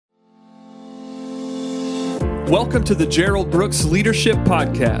Welcome to the Gerald Brooks Leadership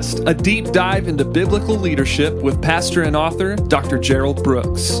Podcast, a deep dive into biblical leadership with pastor and author Dr. Gerald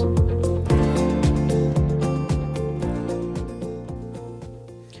Brooks.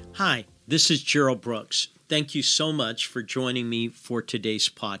 Hi, this is Gerald Brooks. Thank you so much for joining me for today's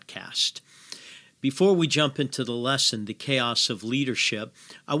podcast. Before we jump into the lesson, The Chaos of Leadership,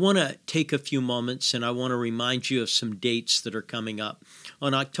 I want to take a few moments and I want to remind you of some dates that are coming up.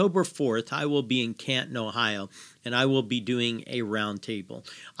 On October 4th, I will be in Canton, Ohio, and I will be doing a roundtable.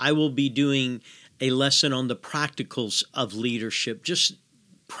 I will be doing a lesson on the practicals of leadership, just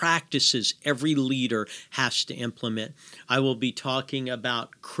practices every leader has to implement. I will be talking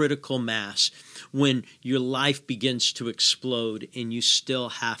about critical mass, when your life begins to explode and you still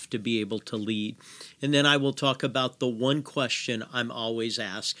have to be able to lead. And then I will talk about the one question I'm always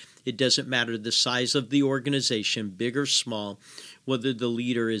asked. It doesn't matter the size of the organization, big or small, whether the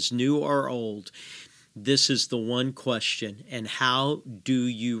leader is new or old. This is the one question, and how do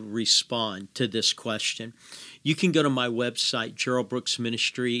you respond to this question? You can go to my website, Gerald Brooks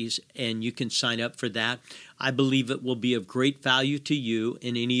Ministries, and you can sign up for that. I believe it will be of great value to you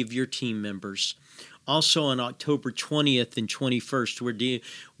and any of your team members. Also on October 20th and 21st,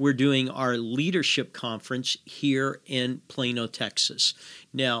 we're doing our leadership conference here in Plano, Texas.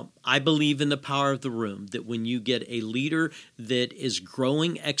 Now, I believe in the power of the room, that when you get a leader that is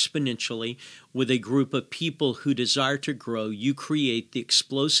growing exponentially with a group of people who desire to grow, you create the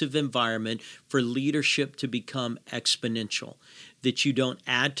explosive environment for leadership to become exponential. That you don't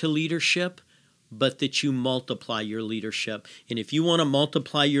add to leadership, but that you multiply your leadership. And if you want to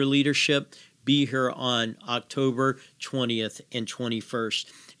multiply your leadership, be here on October 20th and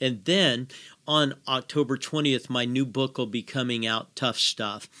 21st. And then on October 20th, my new book will be coming out, Tough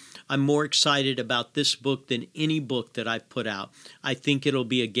Stuff. I'm more excited about this book than any book that I've put out. I think it'll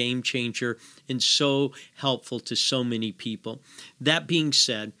be a game changer and so helpful to so many people. That being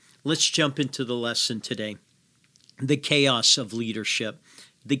said, let's jump into the lesson today. The chaos of leadership.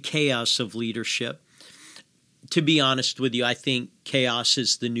 The chaos of leadership. To be honest with you, I think chaos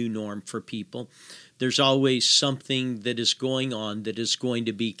is the new norm for people. There's always something that is going on that is going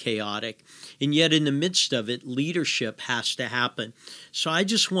to be chaotic. And yet in the midst of it, leadership has to happen. So I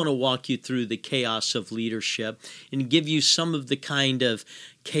just want to walk you through the chaos of leadership and give you some of the kind of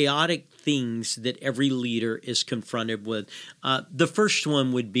chaotic things that every leader is confronted with. The first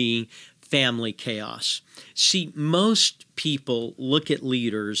one would be family chaos. See, most people look at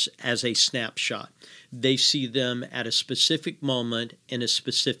leaders as a snapshot. They see them at a specific moment in a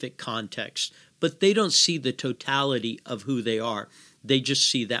specific context, but they don't see the totality of who they are. They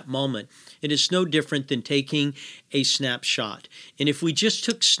just see that moment. And it's no different than taking a snapshot. And if we just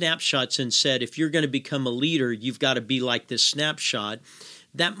took snapshots and said, if you're going to become a leader, you've got to be like this snapshot,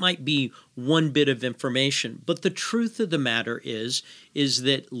 that might be one bit of information. But the truth of the matter is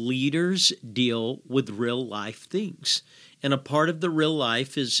that leaders deal with real life things. And a part of the real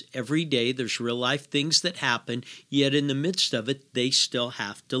life is every day there's real life things that happen, yet in the midst of it, they still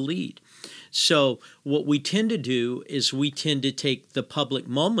have to lead. So what we tend to do is we tend to take the public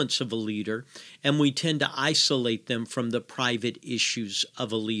moments of a leader and we tend to isolate them from the private issues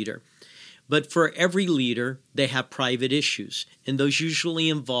of a leader. But for every leader, they have private issues, and those usually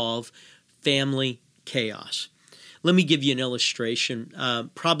involve family chaos. Let me give you an illustration.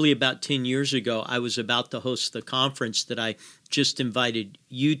 Probably about 10 years ago, I was about to host the conference that I just invited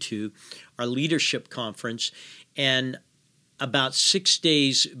you to, our leadership conference, and about 6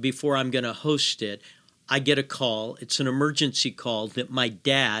 days before I'm going to host it, I get a call. It's an emergency call that my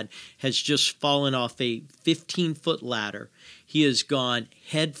dad has just fallen off a 15-foot ladder. He has gone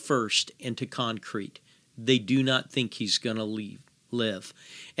head first into concrete. They do not think he's going to live.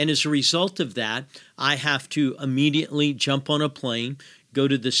 And as a result of that, I have to immediately jump on a plane, go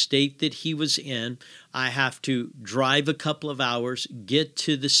to the state that he was in. I have to drive a couple of hours, get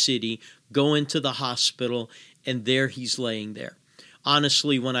to the city, go into the hospital, and there he's laying there.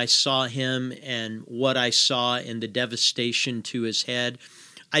 Honestly, when I saw him and what I saw and the devastation to his head,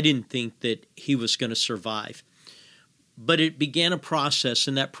 I didn't think that he was going to survive. But it began a process,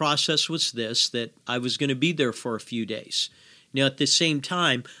 and that process was this, that I was going to be there for a few days. Now, at the same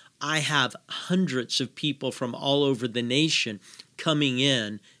time, I have hundreds of people from all over the nation coming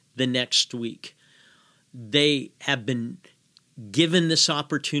in the next week. They have been given this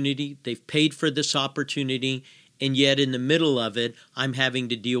opportunity, they've paid for this opportunity, and yet in the middle of it, I'm having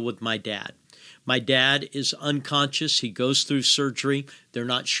to deal with my dad. My dad is unconscious. He goes through surgery. They're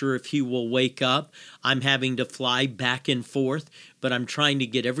not sure if he will wake up. I'm having to fly back and forth, but I'm trying to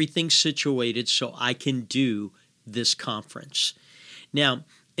get everything situated so I can do this conference. Now,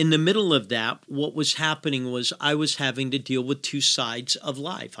 in the middle of that, what was happening was I was having to deal with two sides of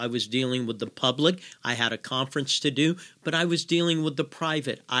life. I was dealing with the public. I had a conference to do, but I was dealing with the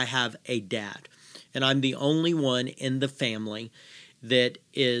private. I have a dad, and I'm the only one in the family that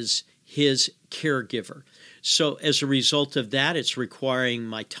is his caregiver. So as a result of that, it's requiring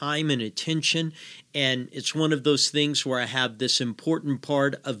my time and attention. And it's one of those things where I have this important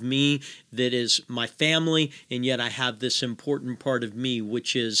part of me that is my family, and yet I have this important part of me,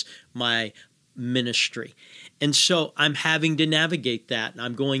 which is my ministry. And so I'm having to navigate that, and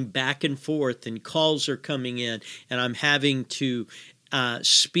I'm going back and forth, and calls are coming in, and I'm having to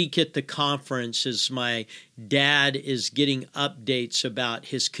speak at the conference as my dad is getting updates about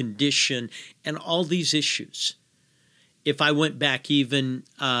his condition and all these issues. If I went back even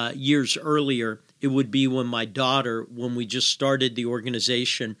years earlier, it would be when my daughter, when we just started the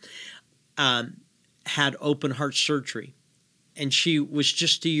organization, had open heart surgery. And she was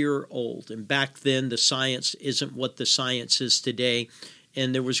just a year old. And back then, the science isn't what the science is today.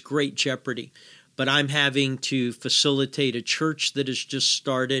 And there was great jeopardy. But I'm having to facilitate a church that has just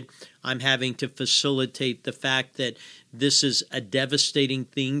started. I'm having to facilitate the fact that this is a devastating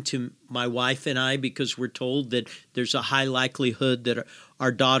thing to my wife and I, because we're told that there's a high likelihood that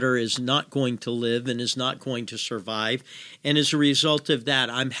our daughter is not going to live and is not going to survive. And as a result of that,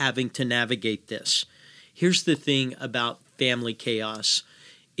 I'm having to navigate this. Here's the thing about family chaos.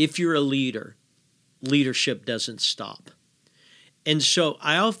 If you're a leader, leadership doesn't stop. And so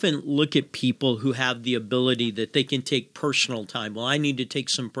I often look at people who have the ability that they can take personal time. Well, I need to take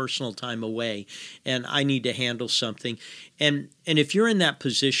some personal time away, and I need to handle something. And if you're in that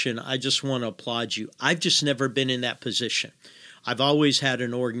position, I just want to applaud you. I've just never been in that position. I've always had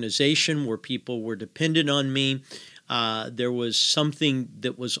an organization where people were dependent on me. There was something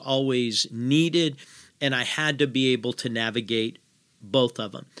that was always needed, and I had to be able to navigate both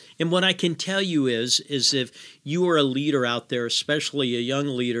of them. And what I can tell you is if you are a leader out there, especially a young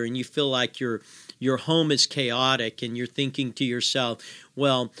leader, and you feel like your home is chaotic and you're thinking to yourself,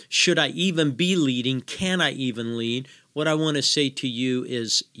 well, should I even be leading? Can I even lead? What I want to say to you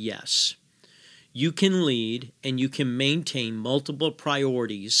is yes. You can lead and you can maintain multiple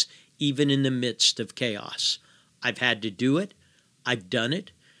priorities even in the midst of chaos. I've had to do it. I've done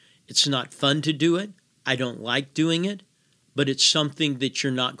it. It's not fun to do it. I don't like doing it. But it's something that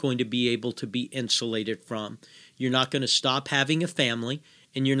you're not going to be able to be insulated from. You're not going to stop having a family,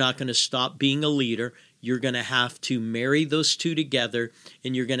 and you're not going to stop being a leader. You're going to have to marry those two together,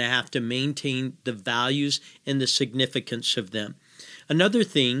 and you're going to have to maintain the values and the significance of them. Another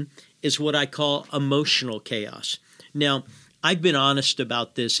thing is what I call emotional chaos. Now, I've been honest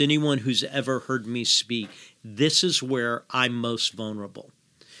about this. Anyone who's ever heard me speak, this is where I'm most vulnerable.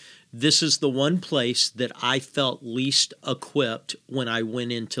 This is the one place that I felt least equipped when I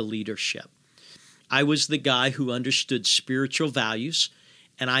went into leadership. I was the guy who understood spiritual values,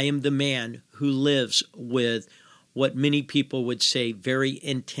 and I am the man who lives with what many people would say very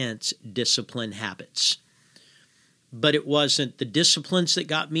intense discipline habits. But it wasn't the disciplines that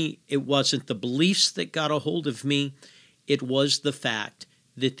got me. It wasn't the beliefs that got a hold of me. It was the fact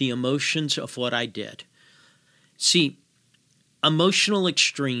that the emotions of what I did. See, emotional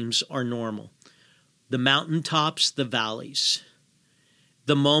extremes are normal. The mountaintops, the valleys,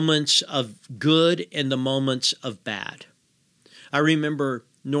 the moments of good and the moments of bad. I remember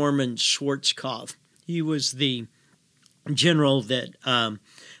Norman Schwarzkopf. He was the general that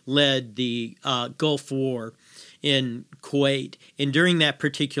led the Gulf War in Kuwait. And during that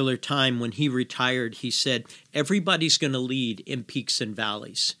particular time when he retired, he said, everybody's going to lead in peaks and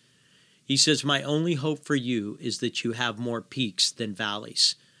valleys. He says, my only hope for you is that you have more peaks than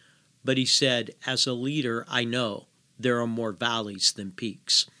valleys. But he said, as a leader, I know there are more valleys than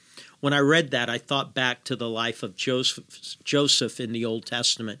peaks. When I read that, I thought back to the life of Joseph in the Old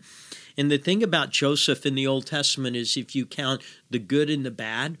Testament. And the thing about Joseph in the Old Testament is if you count the good and the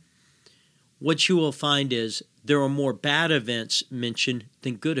bad, what you will find is there are more bad events mentioned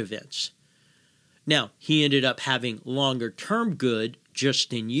than good events. Now, he ended up having longer-term good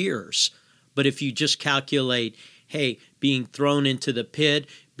just in years. But if you just calculate, hey, being thrown into the pit,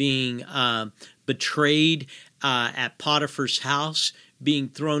 being betrayed at Potiphar's house, being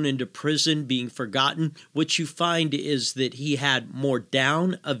thrown into prison, being forgotten, what you find is that he had more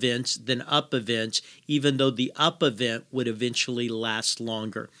down events than up events, even though the up event would eventually last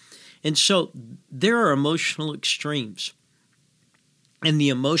longer. And so there are emotional extremes, and the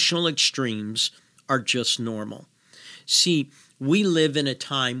emotional extremes are just normal. See, we live in a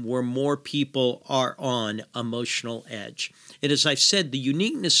time where more people are on emotional edge. And as I've said, the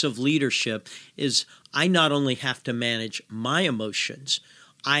uniqueness of leadership is I not only have to manage my emotions,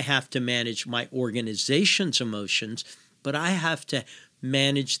 I have to manage my organization's emotions, but I have to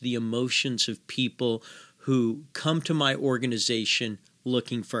manage the emotions of people who come to my organization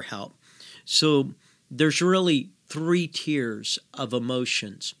looking for help. So there's really 3 tiers of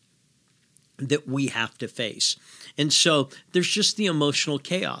emotions that we have to face. And so there's just the emotional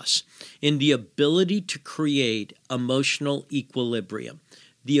chaos and the ability to create emotional equilibrium,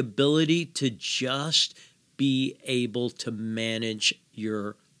 the ability to just be able to manage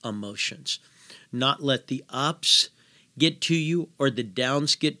your emotions, not let the ups get to you or the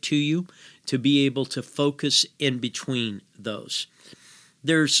downs get to you, to be able to focus in between those.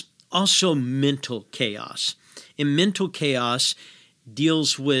 There's also mental chaos. And mental chaos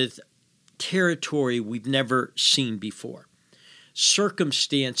deals with territory we've never seen before,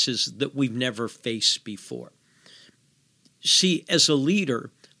 circumstances that we've never faced before. See, as a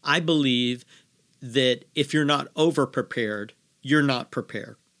leader, I believe that if you're not over-prepared, you're not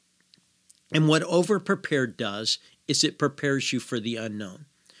prepared. And what over-prepared does is it prepares you for the unknown.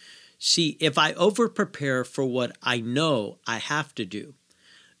 See, if I over-prepare for what I know I have to do,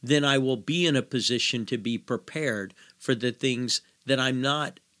 then I will be in a position to be prepared for the things that I'm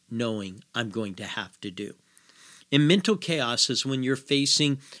not knowing I'm going to have to do. And mental chaos is when you're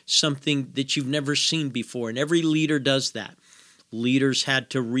facing something that you've never seen before, and every leader does that. Leaders had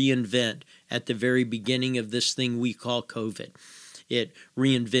to reinvent at the very beginning of this thing we call COVID. It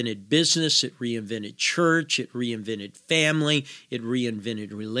reinvented business, it reinvented church, it reinvented family, it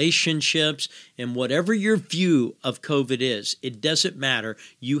reinvented relationships, and whatever your view of COVID is, it doesn't matter.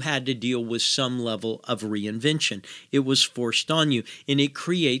 You had to deal with some level of reinvention. It was forced on you, and it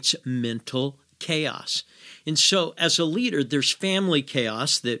creates mental chaos. And so as a leader, there's family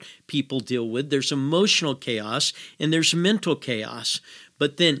chaos that people deal with, there's emotional chaos, and there's mental chaos.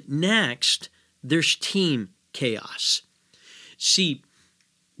 But then next, there's team chaos. See,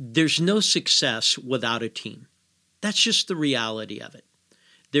 there's no success without a team. That's just the reality of it.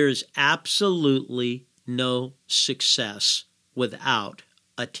 There is absolutely no success without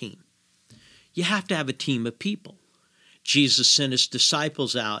a team. You have to have a team of people. Jesus sent his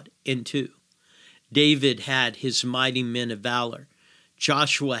disciples out in 2. David had his mighty men of valor.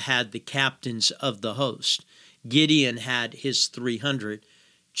 Joshua had the captains of the host. Gideon had his 300.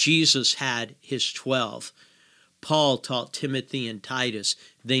 Jesus had his 12. Paul taught Timothy and Titus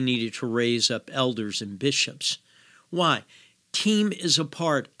they needed to raise up elders and bishops. Why? Team is a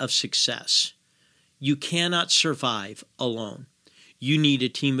part of success. You cannot survive alone. You need a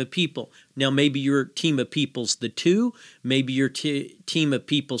team of people. Now, maybe your team of people's the 2, maybe your team of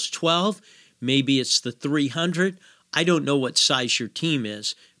people's 12, maybe it's the 300. I don't know what size your team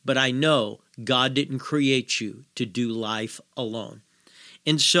is, but I know God didn't create you to do life alone.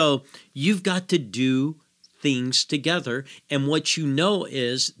 And so you've got to do things together, and what you know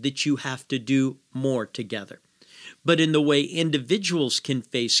is that you have to do more together. But in the way individuals can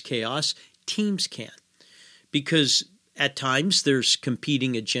face chaos, teams can. Because at times there's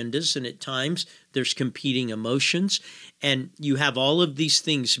competing agendas, and at times there's competing emotions, and you have all of these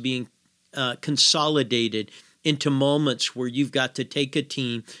things being consolidated into moments where you've got to take a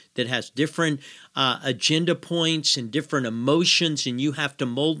team that has different agenda points and different emotions, and you have to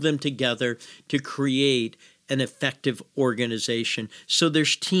mold them together to create an effective organization. So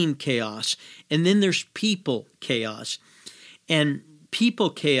there's team chaos, and then there's people chaos. And people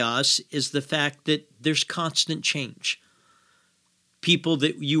chaos is the fact that there's constant change. People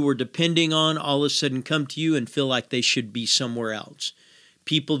that you were depending on all of a sudden come to you and feel like they should be somewhere else.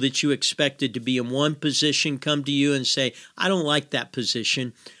 People that you expected to be in one position come to you and say, I don't like that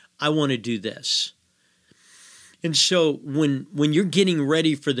position. I want to do this. And so when you're getting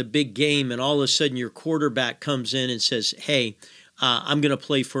ready for the big game and all of a sudden your quarterback comes in and says, hey, I'm going to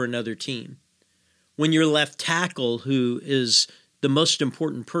play for another team. When your left tackle, who is the most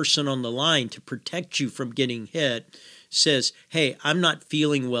important person on the line to protect you from getting hit, says, hey, I'm not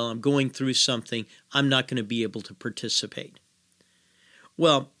feeling well, I'm going through something, I'm not going to be able to participate.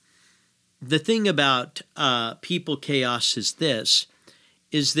 Well, the thing about people chaos is this,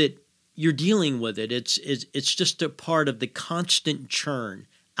 is that you're dealing with it. It's just a part of the constant churn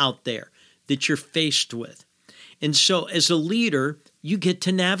out there that you're faced with. And so as a leader, you get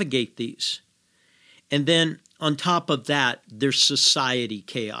to navigate these. And then on top of that, there's society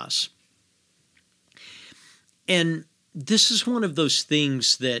chaos. And this is one of those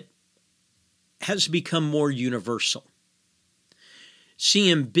things that has become more universal. See,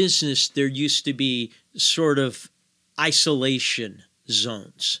 in business, there used to be sort of isolation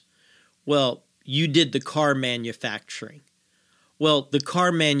zones. Well, you did the car manufacturing. Well, the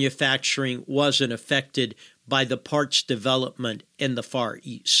car manufacturing wasn't affected by the parts development in the Far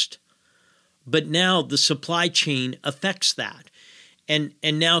East. But now the supply chain affects that. And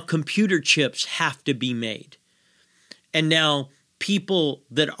now computer chips have to be made. And now people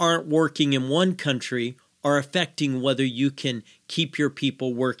that aren't working in one country are affecting whether you can keep your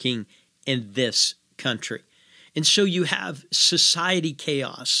people working in this country. And so you have society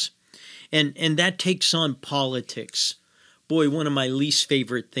chaos. And that takes on politics. Boy, one of my least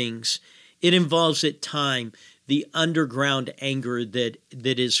favorite things. It involves at times the underground anger that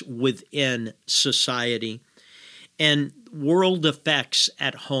is within society and world effects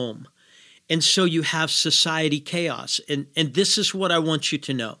at home. And so you have society chaos. And this is what I want you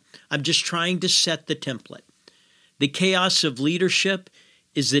to know. I'm just trying to set the template. The chaos of leadership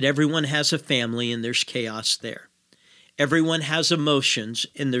is that everyone has a family and there's chaos there. Everyone has emotions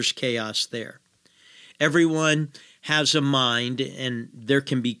and there's chaos there. Everyone has a mind and there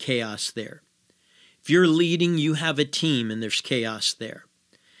can be chaos there. If you're leading, you have a team and there's chaos there.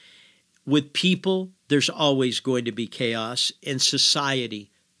 With people, there's always going to be chaos. In society,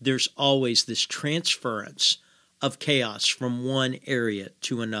 there's always this transference of chaos from one area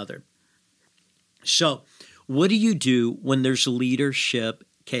to another. So, what do you do when there's leadership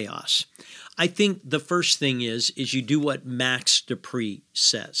chaos? I think the first thing is you do what Max Dupree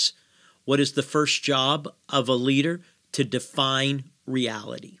says. What is the first job of a leader? To define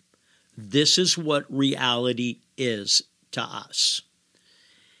reality. This is what reality is to us.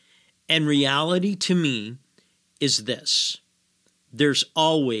 And reality to me is this. There's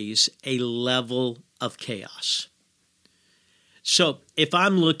always a level of chaos. So if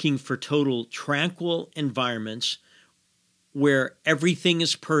I'm looking for total tranquil environments where everything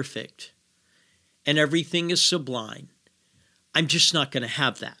is perfect and everything is sublime, I'm just not going to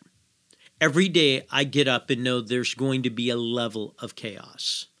have that. Every day I get up and know there's going to be a level of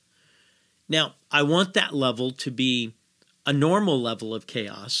chaos. Now, I want that level to be a normal level of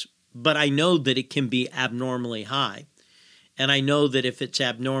chaos, but I know that it can be abnormally high. And I know that if it's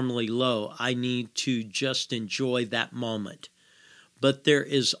abnormally low, I need to just enjoy that moment. But there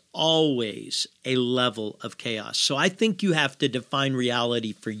is always a level of chaos. So I think you have to define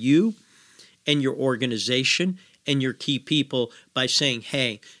reality for you and your organization and your key people by saying,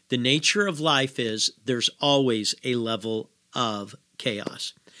 hey, the nature of life is there's always a level of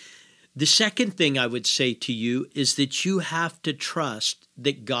chaos. The second thing I would say to you is that you have to trust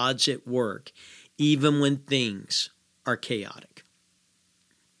that God's at work even when things are chaotic.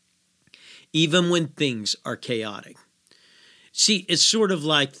 Even when things are chaotic. See, it's sort of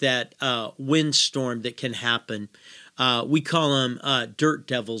like that windstorm that can happen. We call them dirt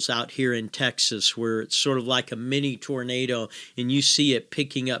devils out here in Texas, where it's sort of like a mini tornado, and you see it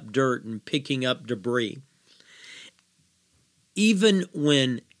picking up dirt and picking up debris. Even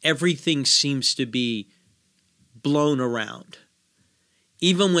when everything seems to be blown around,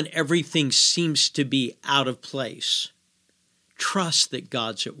 even when everything seems to be out of place, trust that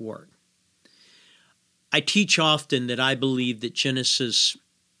God's at work. I teach often that I believe that Genesis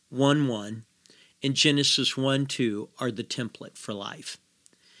 1:1 and Genesis 1:2 are the template for life.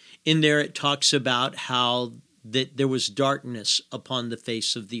 In there it talks about how that there was darkness upon the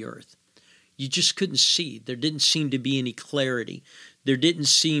face of the earth. You just couldn't see. There didn't seem to be any clarity. There didn't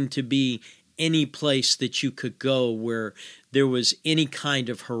seem to be any place that you could go where there was any kind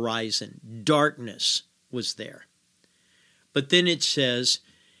of horizon. Darkness was there. But then it says,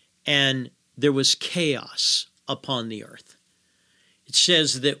 and there was chaos upon the earth. It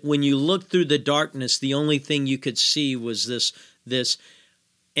says that when you looked through the darkness, the only thing you could see was this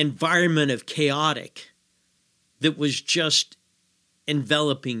environment of chaotic that was just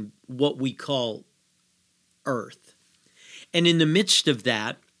enveloping what we call earth. And in the midst of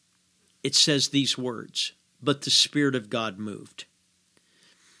that, it says these words, but the Spirit of God moved.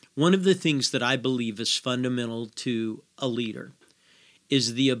 One of the things that I believe is fundamental to a leader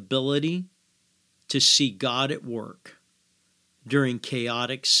is the ability to see God at work during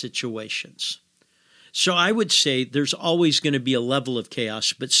chaotic situations. So I would say there's always going to be a level of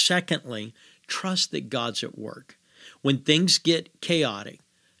chaos, but secondly, trust that God's at work. When things get chaotic,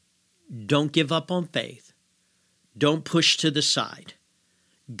 don't give up on faith. Don't push to the side.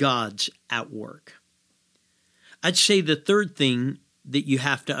 God's at work. I'd say the third thing that you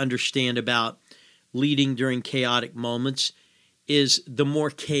have to understand about leading during chaotic moments is the more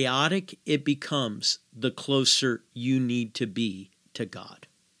chaotic it becomes, the closer you need to be to God.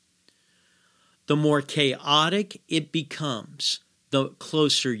 The more chaotic it becomes, the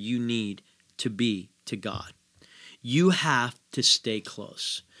closer you need to be to God. You have to stay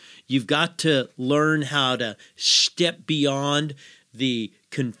close. You've got to learn how to step beyond the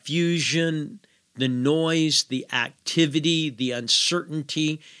confusion, the noise, the activity, the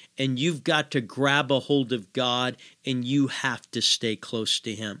uncertainty, and you've got to grab a hold of God and you have to stay close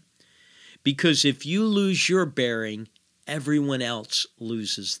to Him. Because if you lose your bearing, everyone else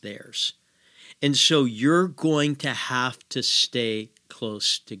loses theirs. And so you're going to have to stay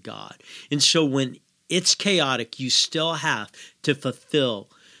close to God. And so when it's chaotic, you still have to fulfill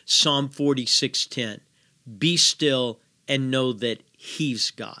Psalm 46:10. Be still and know that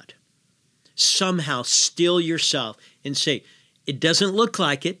He's God. Somehow still yourself and say, it doesn't look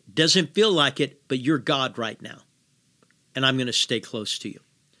like it, doesn't feel like it, but you're God right now. And I'm going to stay close to you.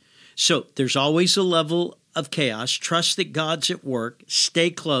 So there's always a level of chaos. Trust that God's at work. Stay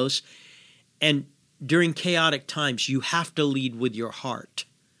close. And during chaotic times, you have to lead with your heart,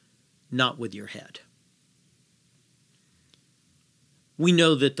 not with your head. We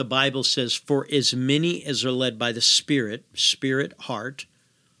know that the Bible says, for as many as are led by the Spirit, heart,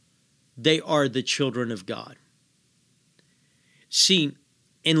 they are the children of God. See,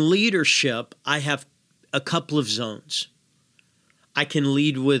 in leadership, I have a couple of zones. I can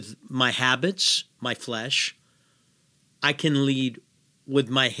lead with my habits, my flesh. I can lead with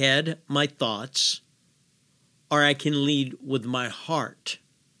my head, my thoughts. Or I can lead with my heart,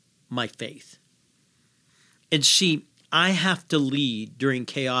 my faith. And see, I have to lead during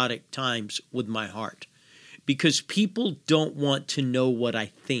chaotic times with my heart because people don't want to know what I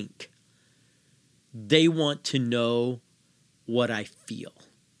think. They want to know what I feel.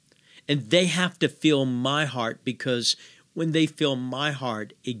 And they have to feel my heart because when they feel my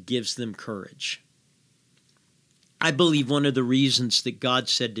heart, it gives them courage. I believe one of the reasons that God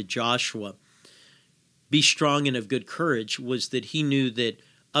said to Joshua, be strong and of good courage, was that He knew that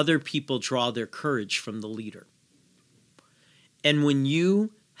other people draw their courage from the leader. And when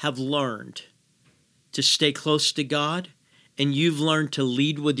you have learned to stay close to God and you've learned to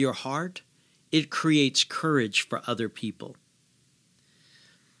lead with your heart, it creates courage for other people.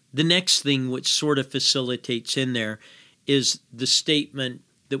 The next thing which sort of facilitates in there is the statement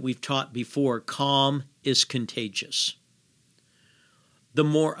that we've taught before, calm is contagious. The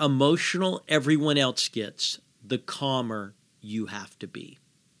more emotional everyone else gets, the calmer you have to be.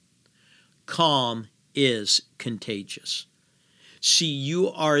 Calm is contagious. See, you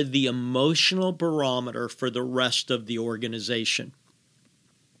are the emotional barometer for the rest of the organization.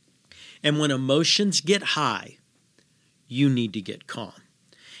 And when emotions get high, you need to get calm.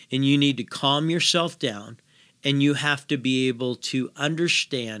 And you need to calm yourself down, and you have to be able to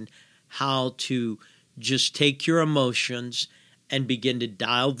understand how to just take your emotions and begin to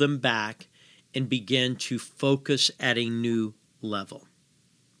dial them back and begin to focus at a new level.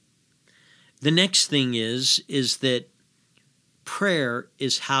 The next thing is that prayer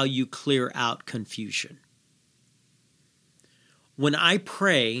is how you clear out confusion. When I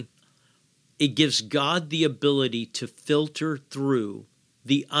pray, it gives God the ability to filter through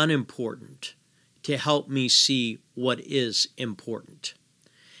the unimportant to help me see what is important.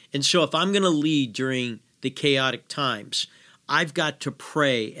 And so if I'm going to lead during the chaotic times, I've got to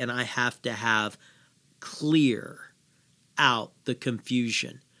pray and I have to have clear out the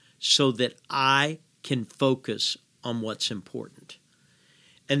confusion so that I can focus on what's important.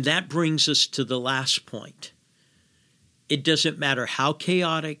 And that brings us to the last point. It doesn't matter how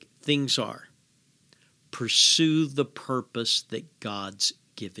chaotic things are. Pursue the purpose that God's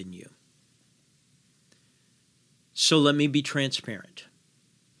given you. So let me be transparent.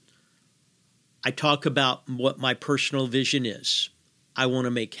 I talk about what my personal vision is. I want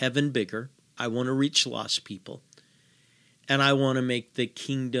to make heaven bigger. I want to reach lost people. And I want to make the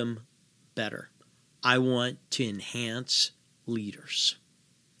kingdom better. I want to enhance leaders.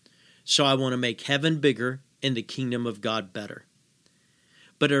 So I want to make heaven bigger and the kingdom of God better.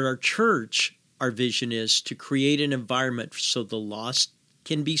 But at our church, our vision is to create an environment so the lost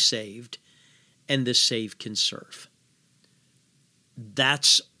can be saved and the saved can serve.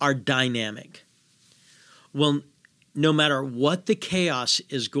 That's our dynamic. Well, no matter what the chaos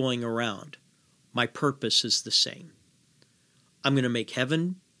is going around, my purpose is the same. I'm going to make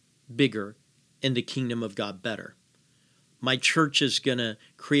heaven bigger and the kingdom of God better. My church is going to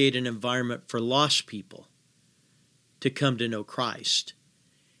create an environment for lost people to come to know Christ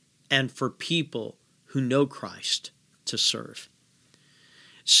and for people who know Christ to serve.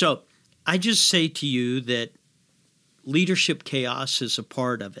 So I just say to you that leadership chaos is a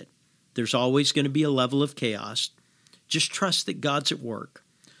part of it. There's always going to be a level of chaos. Just trust that God's at work.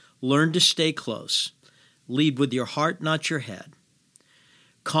 Learn to stay close. Lead with your heart, not your head.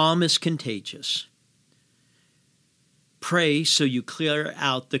 Calm is contagious. Pray so you clear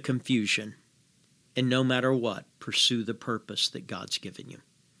out the confusion. And no matter what, pursue the purpose that God's given you.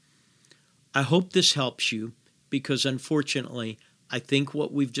 I hope this helps you because, unfortunately, I think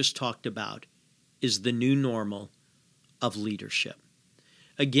what we've just talked about is the new normal of leadership.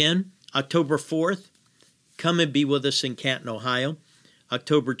 Again, October 4th, come and be with us in Canton, Ohio.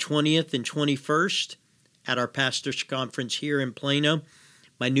 October 20th and 21st at our Pastors Conference here in Plano.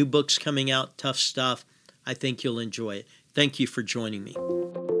 My new book's coming out, Tough Stuff. I think you'll enjoy it. Thank you for joining me.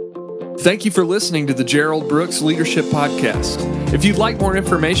 Thank you for listening to the Gerald Brooks Leadership Podcast. If you'd like more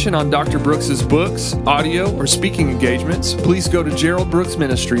information on Dr. Brooks's books, audio, or speaking engagements, please go to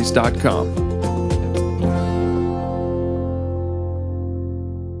geraldbrooksministries.com.